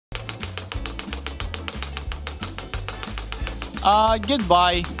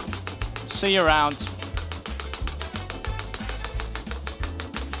Goodbye. See you around.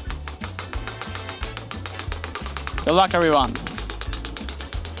 Good luck, everyone.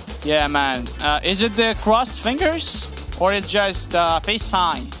 Yeah, man. Is it the crossed fingers? Or it's just peace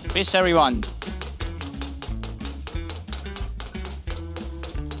sign? Peace, everyone.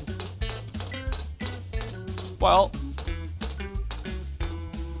 Well...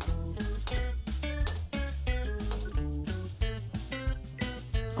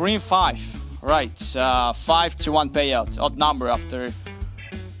 Green 5. Right. 5-1 payout. Odd number after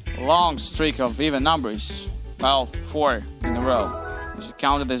a long streak of even numbers. Well, 4 in a row. Is it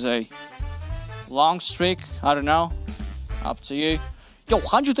counted as a long streak? I don't know. Up to you. Yo,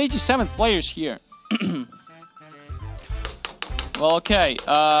 187 players here. Well, okay.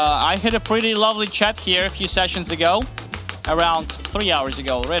 I had a pretty lovely chat here a few sessions ago. Around 3 hours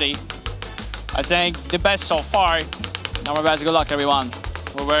ago already. I think the best so far. Now my best. Good luck, everyone.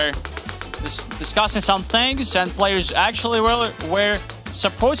 We were discussing some things, and players actually were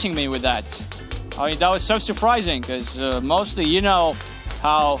supporting me with that. I mean, that was so surprising, because mostly you know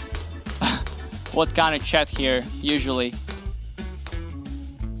how... what kind of chat here, usually.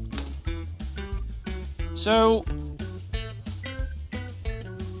 So...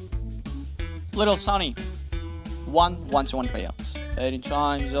 Little Sunny. 1-1-1 payouts. 18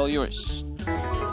 times, all yours.